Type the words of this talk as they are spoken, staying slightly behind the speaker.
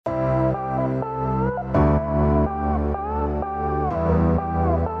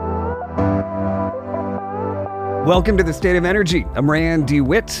Welcome to the State of Energy. I'm Rand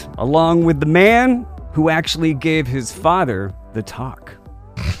DeWitt, along with the man who actually gave his father the talk.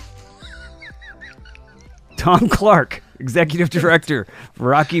 Tom Clark, Executive Director for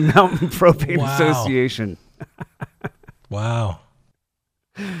Rocky Mountain Propane Association. Wow.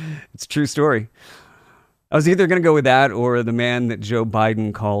 It's a true story. I was either going to go with that or the man that Joe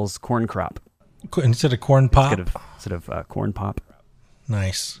Biden calls corn crop. Instead of corn pop? Instead of corn pop.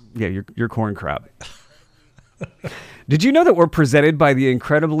 Nice. Yeah, you're corn crop. Did you know that we're presented by the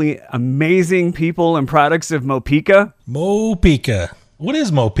incredibly amazing people and products of Mopica? Mopica. What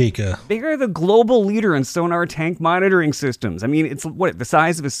is Mopica? They are the global leader in sonar tank monitoring systems. I mean, it's the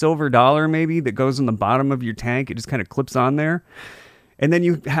size of a silver dollar maybe that goes on the bottom of your tank. It just kind of clips on there. And then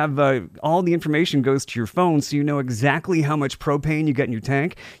you have all the information goes to your phone so you know exactly how much propane you get in your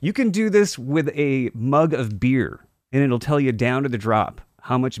tank. You can do this with a mug of beer, and it'll tell you down to the drop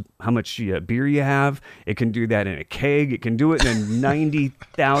how much beer you have. It can do that in a keg. It can do it in a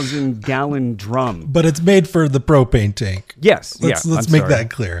 90,000 gallon drum. But it's made for the propane tank. Yes. Let's make that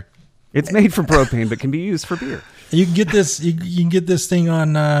clear. It's made for propane, but can be used for beer. You can get this. You can get this thing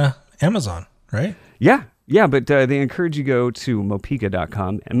on Amazon, right? Yeah, but they encourage you to go to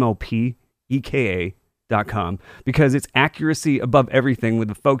Mopica.com, MOPEKA.com, because it's accuracy above everything with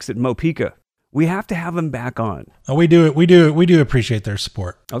the folks at Mopica. We have to have them back on. Oh, we do. We do appreciate their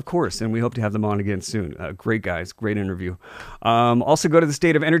support. Of course, and we hope to have them on again soon. Great guys, great interview. Also go to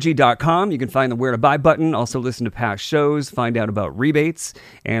thestateofenergy.com. You can find the Where to Buy button. Also listen to past shows, find out about rebates,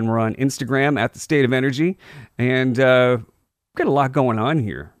 and we're on Instagram at The State of Energy. And we've got a lot going on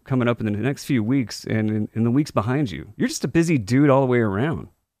here coming up in the next few weeks and in the weeks behind you. You're just a busy dude all the way around.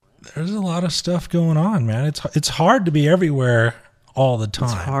 There's a lot of stuff going on, man. It's hard to be everywhere all the time.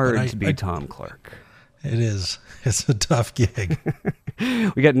 It's hard to be Tom Clark. It is. It's a tough gig.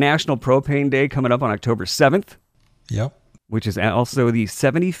 We got National Propane Day coming up on October 7th. Yep. Which is also the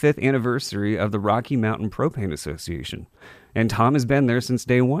 75th anniversary of the Rocky Mountain Propane Association. And Tom has been there since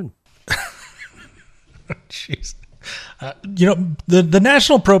day one. Jeez. The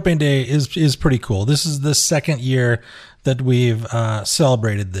National Propane Day is pretty cool. This is the second year that we've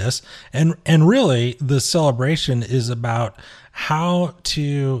celebrated this. And really, the celebration is about how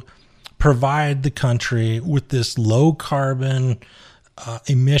to provide the country with this low carbon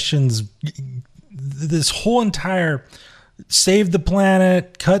emissions, this whole entire save the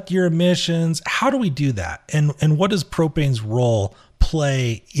planet, cut your emissions. How do we do that? And what does propane's role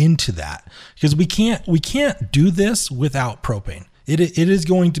play into that? Because we can't do this without propane. It is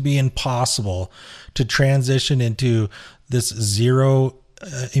going to be impossible to transition into this zero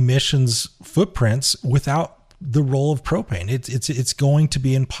emissions footprints without the role of propane. It's going to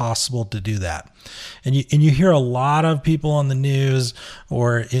be impossible to do that. And you hear a lot of people on the news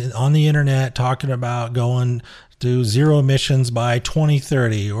or on the internet talking about going to zero emissions by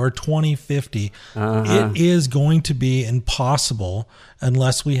 2030 or 2050. It is going to be impossible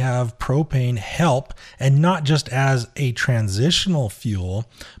unless we have propane help, and not just as a transitional fuel,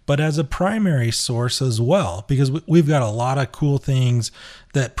 but as a primary source as well, because we've got a lot of cool things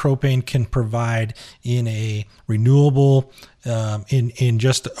that propane can provide in a renewable, in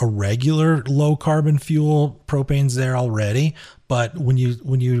just a regular low carbon fuel. Propane's there already, but when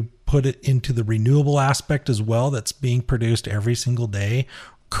you put it into the renewable aspect as well, that's being produced every single day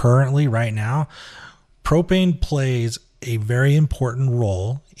currently right now, propane plays a very important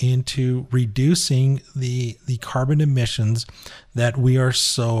role into reducing the carbon emissions that we are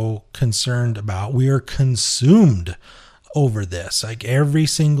so concerned about. We are consumed over this. Like every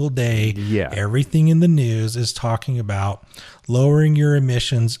single day, everything in the news is talking about lowering your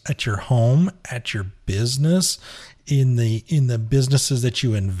emissions at your home, at your business, in the businesses that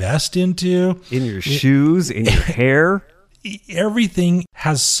you invest into, in your shoes, in your hair. Everything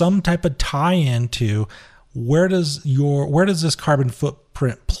has some type of tie-in to where does this carbon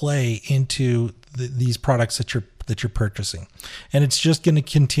footprint play into these products that you're purchasing. And it's just going to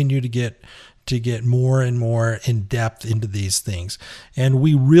continue to get more and more in depth into these things. And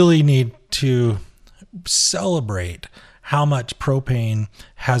we really need to celebrate how much propane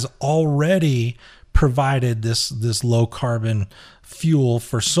has already provided this low carbon fuel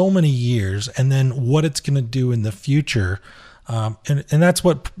for so many years, and then what it's going to do in the future. And that's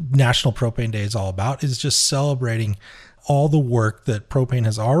what National Propane Day is all about, is just celebrating all the work that propane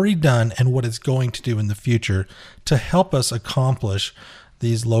has already done and what it's going to do in the future to help us accomplish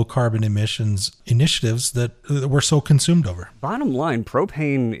these low carbon emissions initiatives that we're so consumed over. Bottom line,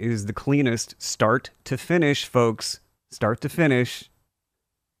 propane is the cleanest start to finish, folks. Start to finish.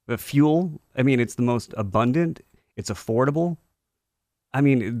 The fuel, I mean, it's the most abundant. It's affordable. I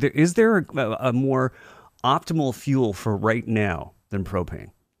mean, is there a more optimal fuel for right now than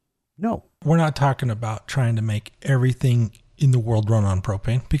propane? No. We're not talking about trying to make everything in the world run on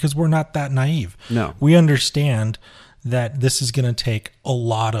propane, because we're not that naive. No. We understand that this is going to take a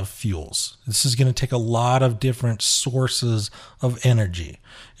lot of fuels. This is going to take a lot of different sources of energy.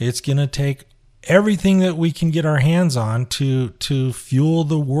 It's going to take everything that we can get our hands on to fuel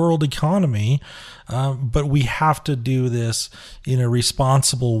the world economy. But we have to do this in a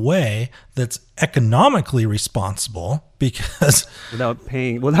responsible way that's economically responsible, because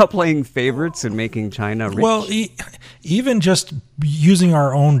without playing favorites and making China rich. Well, even just using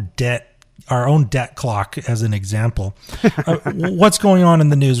our own debt clock as an example. What's going on in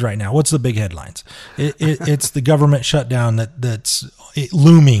the news right now? What's the big headlines? It's the government shutdown that's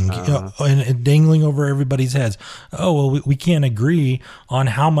looming and dangling over everybody's heads. Oh, well, we can't agree on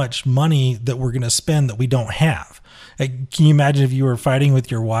how much money that we're going to spend that we don't have. Can you imagine if you were fighting with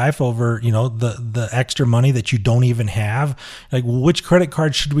your wife over, the extra money that you don't even have? Like, which credit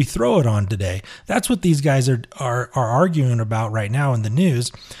card should we throw it on today? That's what these guys are arguing about right now in the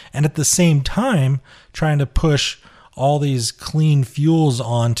news. And at the same time, trying to push all these clean fuels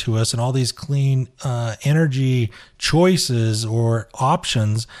onto us and all these clean energy choices or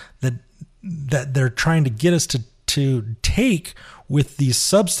options that they're trying to get us to take with these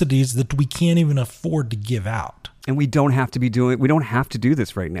subsidies that we can't even afford to give out. And we don't have to do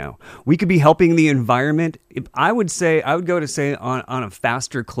this right now. We could be helping the environment. I would go to say on a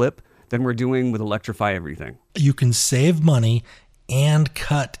faster clip than we're doing with Electrify Everything. You can save money and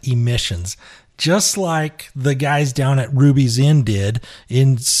cut emissions, just like the guys down at Ruby's Inn did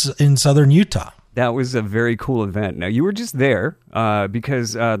in southern Utah. That was a very cool event. Now, you were just there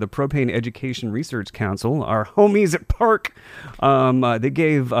because the Propane Education Research Council, our homies at Park, they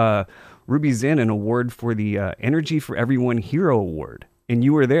gave Ruby's Inn an award for the Energy for Everyone Hero Award, and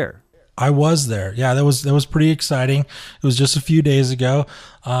you were there. I was there. Yeah, that was pretty exciting. It was just a few days ago.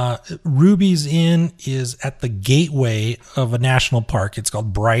 Ruby's Inn is at the gateway of a national park. It's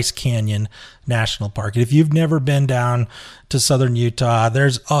called Bryce Canyon National Park. And if you've never been down to southern Utah,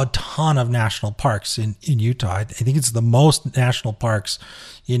 there's a ton of national parks in Utah. I think it's the most national parks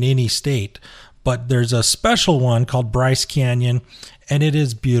in any state. But there's a special one called Bryce Canyon, and it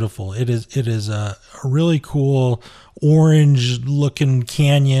is beautiful. It is a really cool orange-looking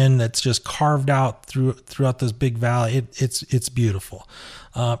canyon that's just carved out throughout this big valley. It's beautiful,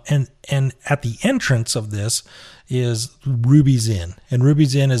 and at the entrance of this is Ruby's Inn, and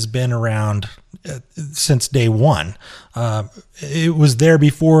Ruby's Inn has been around since day one. It was there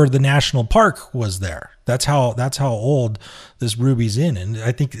before the national park was there. That's how old this Ruby's Inn, and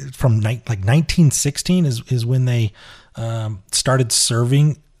I think from 1916 is when they started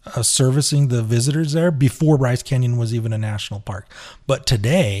servicing the visitors there, before Bryce Canyon was even a national park. But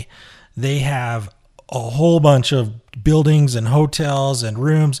today they have a whole bunch of buildings and hotels and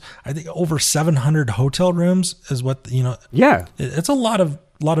rooms. I think over 700 hotel rooms is what, Yeah. It's a lot of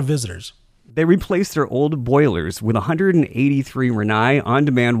visitors. They replaced their old boilers with 183 Rinnai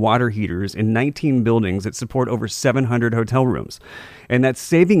on-demand water heaters in 19 buildings that support over 700 hotel rooms. And that's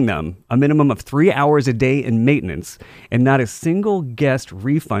saving them a minimum of 3 hours a day in maintenance and not a single guest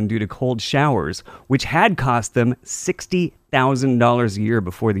refund due to cold showers, which had cost them $60,000 a year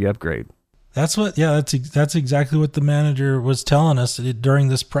before the upgrade. That's exactly what the manager was telling us during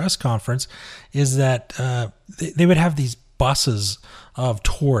this press conference, is that they would have these buses of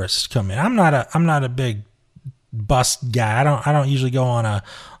tourists come in. I'm not a big bus guy. I don't usually go on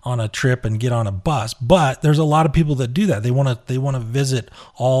a trip and get on a bus, but there's a lot of people that do that. They want to visit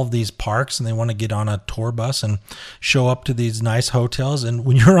all of these parks, and they want to get on a tour bus and show up to these nice hotels. And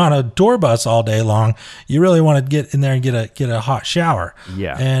when you're on a tour bus all day long, you really want to get in there and get a hot shower.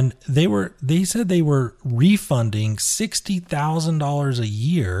 Yeah. And they said they were refunding $60,000 a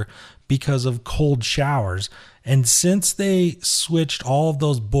year because of cold showers. And since they switched all of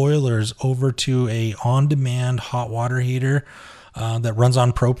those boilers over to a on-demand hot water heater that runs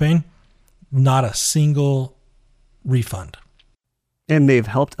on propane, not a single refund. And they've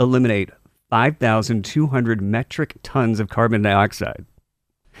helped eliminate 5,200 metric tons of carbon dioxide.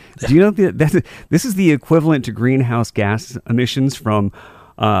 Do you know that this is the equivalent to greenhouse gas emissions from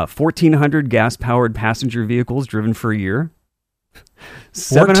 1,400 gas-powered passenger vehicles driven for a year?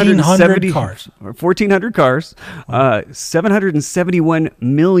 1,400 cars. 1,400 cars. 771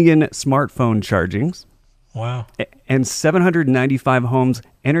 million smartphone chargings. Wow. And 795 homes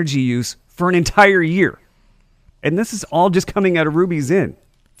energy use for an entire year. And this is all just coming out of Ruby's Inn.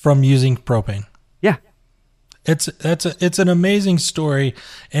 From using propane. Yeah. It's an amazing story,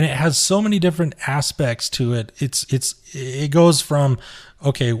 and it has so many different aspects to it. It goes from,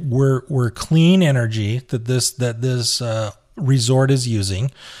 okay, we're clean energy that this resort is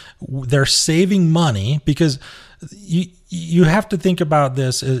using. They're saving money because you have to think about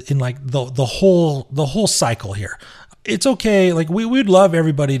this in like the whole cycle here. It's okay, like we'd love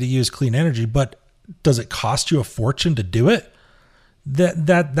everybody to use clean energy, but does it cost you a fortune to do it?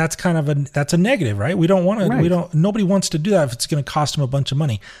 That's kind of that's a negative, right? We don't want to. Right. Nobody wants to do that if it's going to cost them a bunch of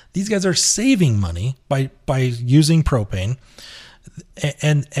money. These guys are saving money by using propane,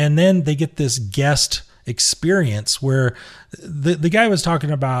 and then they get this guest experience where the guy was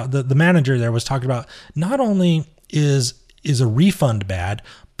talking about, the manager there was talking about, not only is a refund bad,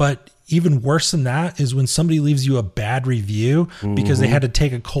 but even worse than that is when somebody leaves you a bad review because they had to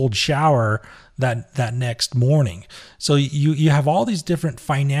take a cold shower that next morning. So you have all these different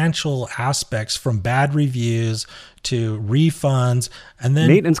financial aspects, from bad reviews to refunds, and then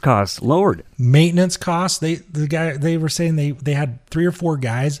maintenance costs lowered. Maintenance costs. They were saying they had 3 or 4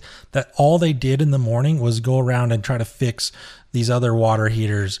 guys that all they did in the morning was go around and try to fix these other water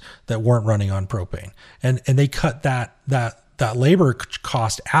heaters that weren't running on propane, and they cut that labor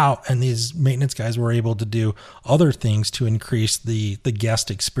cost out, and these maintenance guys were able to do other things to increase the guest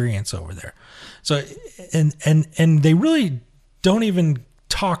experience over there. So, and they really don't even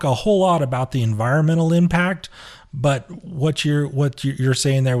talk a whole lot about the environmental impact, but what you're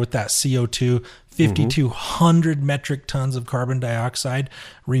saying there with that CO2, 5,200 metric tons of carbon dioxide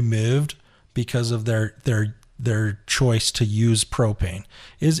removed because of their choice to use propane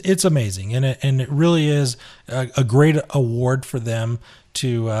it's amazing, and it really is a great award for them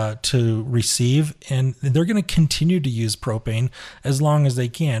to receive, and they're going to continue to use propane as long as they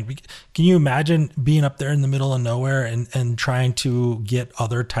can. Can you imagine being up there in the middle of nowhere and trying to get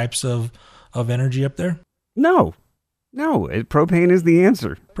other types of energy up there? No, propane is the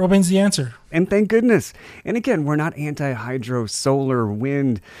answer. Propane's the answer, and thank goodness. And again, we're not anti-hydro, solar,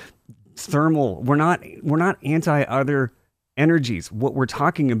 wind, thermal. We're not anti other energies. What we're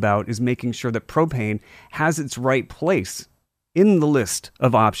talking about is making sure that propane has its right place in the list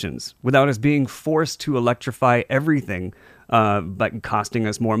of options without us being forced to electrify everything, but costing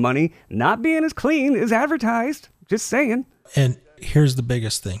us more money, not being as clean as advertised. Just saying. And here's the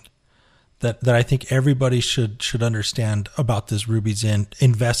biggest thing that I think everybody should understand about this Ruby's Inn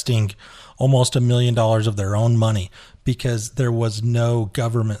investing almost $1 million of their own money, because there was no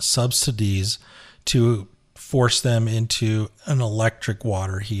government subsidies to force them into an electric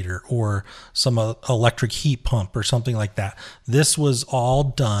water heater or some electric heat pump or something like that. This was all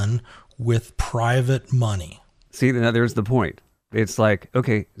done with private money. See, now there's the point. It's like,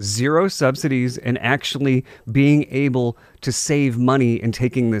 okay, 0 subsidies and actually being able to save money and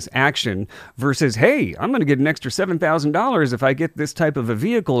taking this action versus, hey, I'm going to get an extra $7,000 if I get this type of a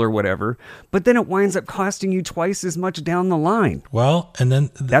vehicle or whatever. But then it winds up costing you twice as much down the line. Well, and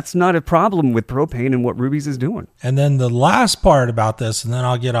then that's not a problem with propane and what Ruby's is doing. And then the last part about this, and then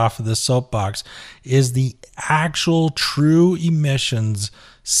I'll get off of this soapbox, is the actual true emissions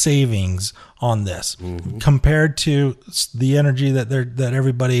savings on this compared to the energy that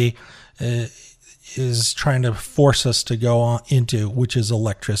everybody is trying to force us to go on into, which is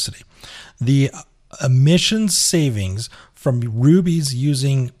electricity. The emissions savings from Ruby's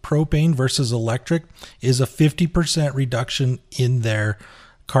using propane versus electric is a 50% reduction in their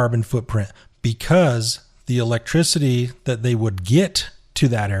carbon footprint, because the electricity that they would get to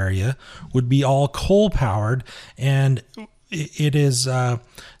that area would be all coal powered, and it is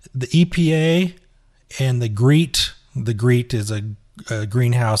the EPA and the GREET. The GREET is a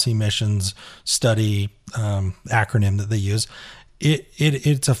greenhouse emissions study acronym that they use.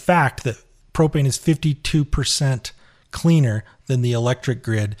 It's a fact that propane is 52% cleaner than the electric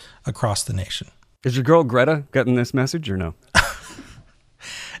grid across the nation. Is your girl Greta getting this message or no?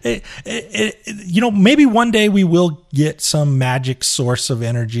 Maybe one day we will get some magic source of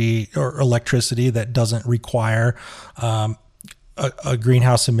energy or electricity that doesn't require a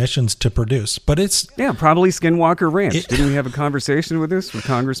greenhouse emissions to produce, but it's probably Skinwalker Ranch. Didn't we have a conversation with this with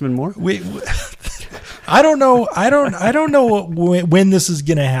Congressman Moore? I don't know. I don't know when this is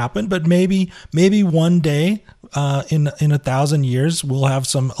going to happen, but maybe one day in 1,000 years we'll have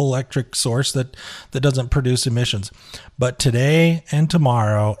some electric source that doesn't produce emissions. But today and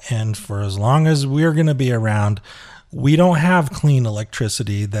tomorrow, and for as long as we're going to be around, we don't have clean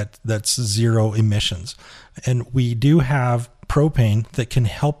electricity that's 0 emissions, and we do have propane that can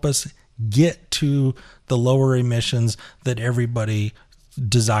help us get to the lower emissions that everybody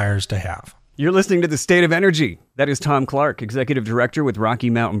desires to have. You're listening to The State of Energy. That is Tom Clark, Executive Director with Rocky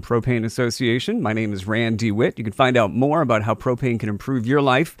Mountain Propane Association. My name is Rand DeWitt. You can find out more about how propane can improve your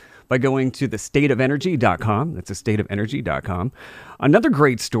life by going to thestateofenergy.com. That's thestateofenergy.com. Another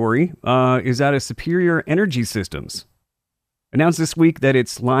great story is out of Superior Energy Systems. Announced this week that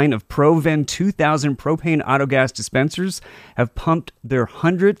its line of ProVen 2000 propane autogas dispensers have pumped their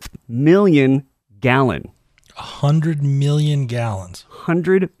 100th million gallon. 100 million gallons.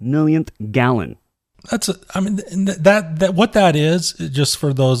 100 millionth gallon. What that is, just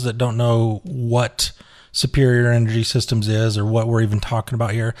for those that don't know what Superior Energy Systems is or what we're even talking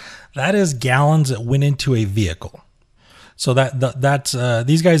about here, that is gallons that went into a vehicle. So that's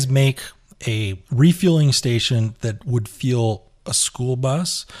these guys make a refueling station that would fuel a school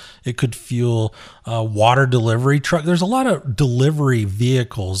bus. It could fuel a water delivery truck. There's a lot of delivery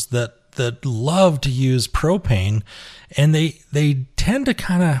vehicles that love to use propane, and they tend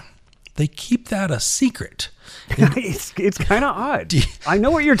to they keep that a secret. It's kind of odd. I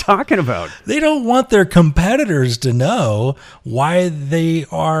know what you're talking about. They don't want their competitors to know why they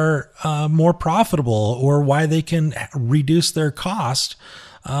are more profitable or why they can reduce their cost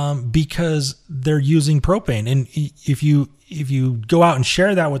because they're using propane. And if you go out and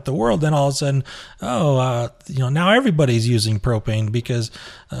share that with the world, then all of a sudden, now everybody's using propane because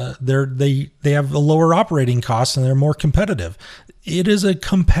they have a lower operating cost and they're more competitive. It is a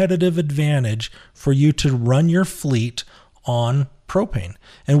competitive advantage for you to run your fleet on propane,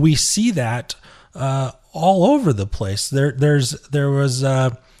 and we see that all over the place. There's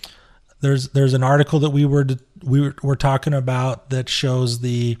an article that we were talking about that shows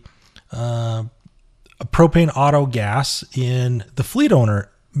the propane auto gas in the Fleet Owner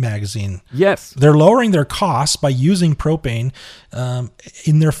magazine. Yes. They're lowering their costs by using propane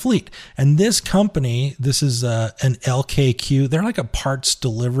in their fleet. And this company, this is an LKQ. They're like a parts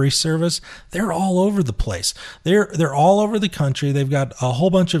delivery service. They're all over the place. They're all over the country. They've got a whole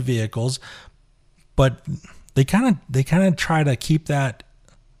bunch of vehicles, but they kind of try to keep that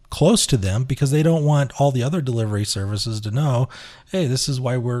close to them because they don't want all the other delivery services to know, hey, this is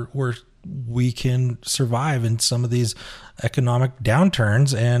why we can survive in some of these economic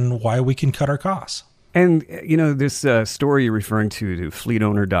downturns and why we can cut our costs. And, this story you're referring to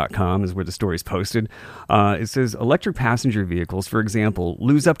fleetowner.com is where the story is posted. It says electric passenger vehicles, for example,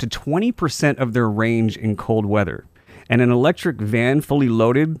 lose up to 20% of their range in cold weather. And an electric van fully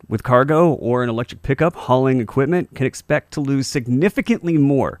loaded with cargo or an electric pickup hauling equipment can expect to lose significantly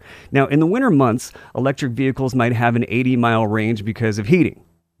more. Now, in the winter months, electric vehicles might have an 80-mile range because of heating.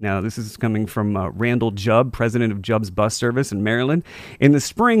 Now, this is coming from Randall Jubb, president of Jubb's Bus Service in Maryland. In the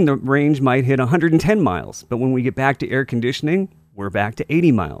spring, the range might hit 110 miles. But when we get back to air conditioning, we're back to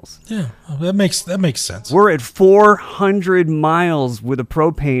 80 miles. Yeah, that makes sense. We're at 400 miles with a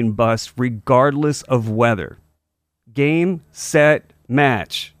propane bus, regardless of weather. Game, set,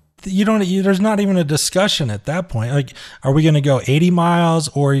 match. There's not even a discussion at that point. Like, are we going to go 80 miles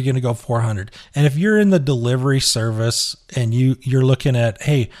or are you going to go 400? And if you're in the delivery service and you're looking at,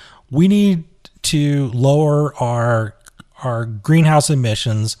 hey, we need to lower our greenhouse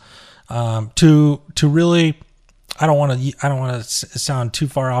emissions to really, I don't want to sound too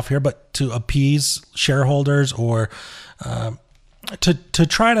far off here, but to appease shareholders or to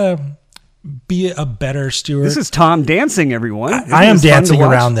try to be a better steward. This is Tom dancing, everyone. I am dancing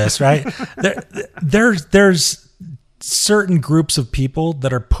around this, right? There's certain groups of people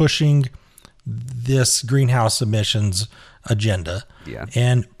that are pushing this greenhouse emissions agenda. Yeah.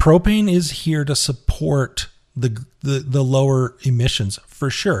 And propane is here to support the lower emissions for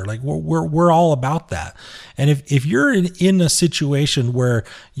sure. Like we're all about that. And if you're in a situation where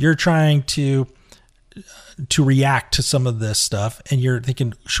you're trying to react to some of this stuff and you're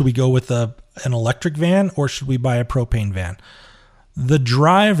thinking, should we go with an electric van or should we buy a propane van? The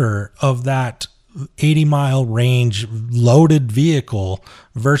driver of that 80-mile range loaded vehicle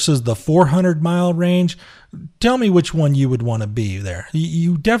versus the 400-mile range, tell me which one you would want to be there.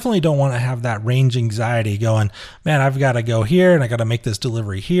 You definitely don't want to have that range anxiety going, man, I've got to go here and I got to make this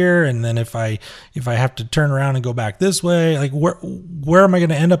delivery here. And then if I have to turn around and go back this way, like where am I going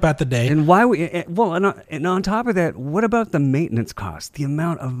to end up at the day? And and on top of that, what about the maintenance cost? The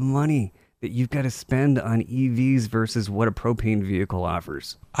amount of money that you've got to spend on EVs versus what a propane vehicle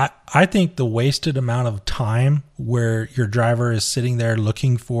offers. I think the wasted amount of time where your driver is sitting there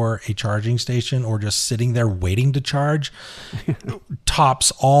looking for a charging station or just sitting there waiting to charge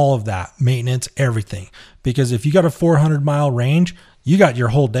tops all of that maintenance, everything. Because if you got a 400-mile range, you got your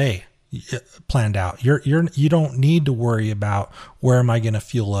whole day. planned out. You don't need to worry about where am I going to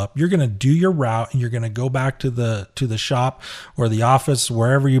fuel up. You're going to do your route and you're going to go back to the shop or the office,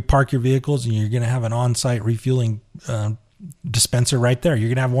 wherever you park your vehicles, and you're going to have an on-site refueling dispenser right there. You're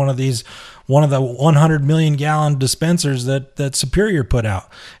going to have one of the 100 million gallon dispensers that Superior put out,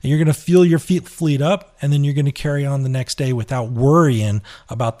 and you're going to fuel your fleet up, and then you're going to carry on the next day without worrying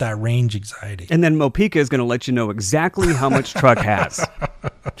about that range anxiety. And then Mopica is going to let you know exactly how much truck has.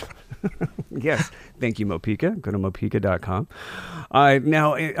 Yes. Thank you, Mopica. Go to mopica.com.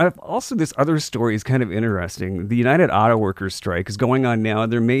 Now, also this other story is kind of interesting. The United Auto Workers strike is going on now.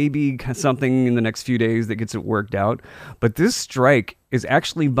 There may be something in the next few days that gets it worked out. But this strike is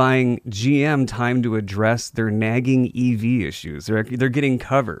actually buying GM time to address their nagging EV issues. They're getting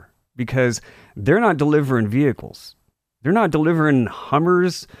cover because they're not delivering vehicles. They're not delivering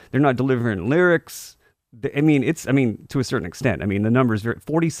Hummers. They're not delivering Lyrics. I mean, to a certain extent. I mean, the numbers,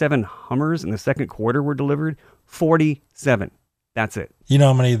 47 Hummers in the second quarter were delivered. 47. That's it. You know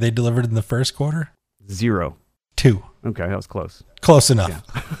how many they delivered in the first quarter? 0. 2. Okay, that was close. Close enough.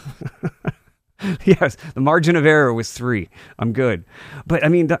 Yeah. Yes, the margin of error was 3. I'm good. But I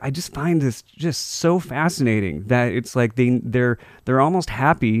mean, I just find this just so fascinating that it's like they're almost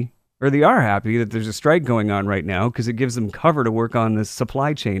happy, or they are happy that there's a strike going on right now because it gives them cover to work on this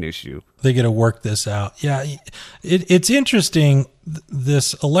supply chain issue. They get to work this out. Yeah, it's interesting.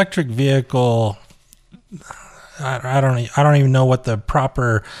 This electric vehicle, I don't even know what the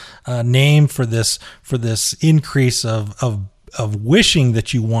proper name for this increase of wishing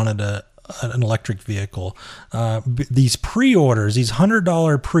that you wanted an electric vehicle. These pre-orders, these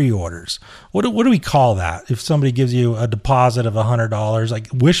 $100 pre-orders. What do we call that? If somebody gives you a deposit of $100, like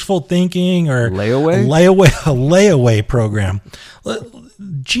wishful thinking or a layaway program.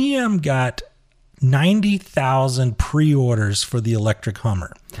 GM got 90,000 pre-orders for the electric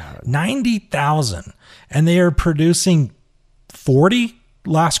Hummer. 90,000, and they are producing 40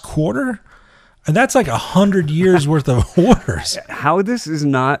 last quarter. And that's like 100 years worth of orders. How this is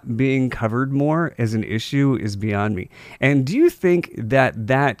not being covered more as an issue is beyond me. And do you think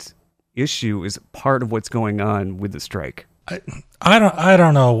that issue is part of what's going on with the strike? I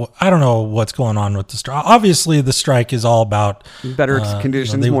don't know. I don't know what's going on with the strike. Obviously, the strike is all about better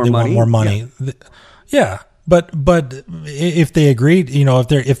conditions, they more money. Want more money. Yeah. But if they agreed,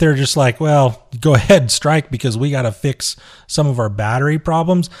 if they're just like, well, go ahead, strike because we got to fix some of our battery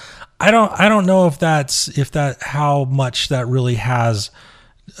problems. I don't know if how much that really has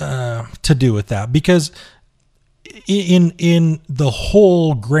to do with that, because in the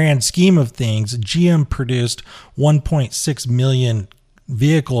whole grand scheme of things, GM produced 1.6 million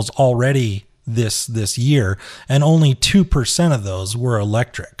vehicles already this year, and only 2% of those were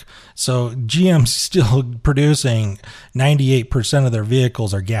electric. So GM's still producing 98% of their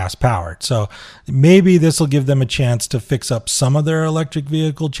vehicles are gas powered. So maybe this will give them a chance to fix up some of their electric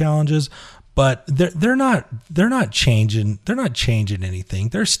vehicle challenges, but they're not changing anything.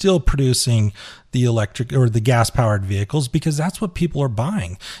 They're still producing the electric or the gas powered vehicles because that's what people are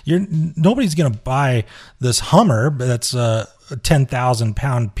buying. Nobody's going to buy this Hummer that's a 10,000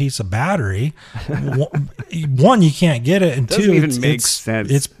 pound piece of battery. One, you can't get it, and doesn't two, even make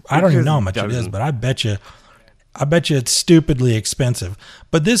sense. I don't even know how much it is, but I bet you it's stupidly expensive.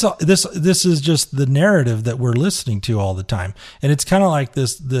 But this is just the narrative that we're listening to all the time, and it's kind of like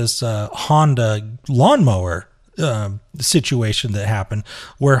this Honda lawnmower situation that happened,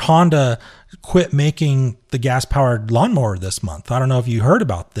 where Honda quit making the gas-powered lawnmower this month. I don't know if you heard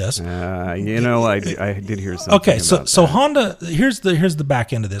about this. I did hear something. Okay, so Honda, here's the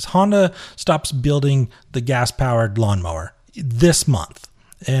back end of this. Honda stops building the gas-powered lawnmower this month,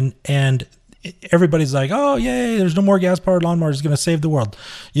 and everybody's like, oh yay, there's no more gas-powered lawnmowers, it's going to save the world.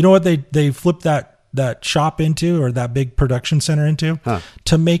 You know what they flipped that shop into, or that big production center into?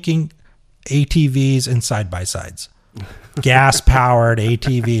 To making ATVs and side-by-sides. Gas-powered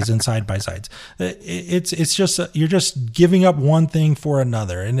ATVs and side-by-sides. It's just you're just giving up one thing for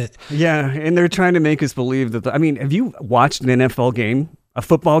another, and they're trying to make us believe that. Have you watched an NFL game, a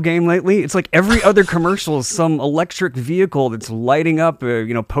football game lately? It's like every other commercial is some electric vehicle that's lighting up,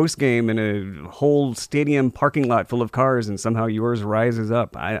 post game in a whole stadium parking lot full of cars, and somehow yours rises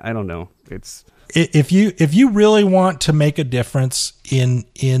up. I don't know. It's. If you really want to make a difference in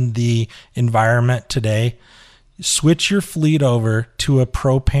the environment today, switch your fleet over to a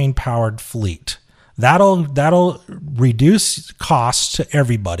propane powered fleet. That'll reduce costs to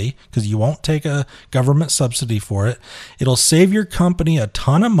everybody because you won't take a government subsidy for it. It'll save your company a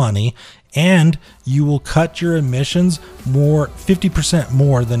ton of money, and you will cut your emissions 50%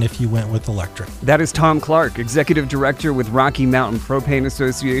 more than if you went with electric. That is Tom Clark, Executive Director with Rocky Mountain Propane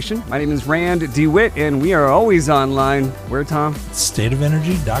Association. My name is Rand DeWitt, and we are always online. Where, Tom?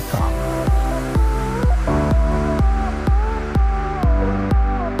 Stateofenergy.com.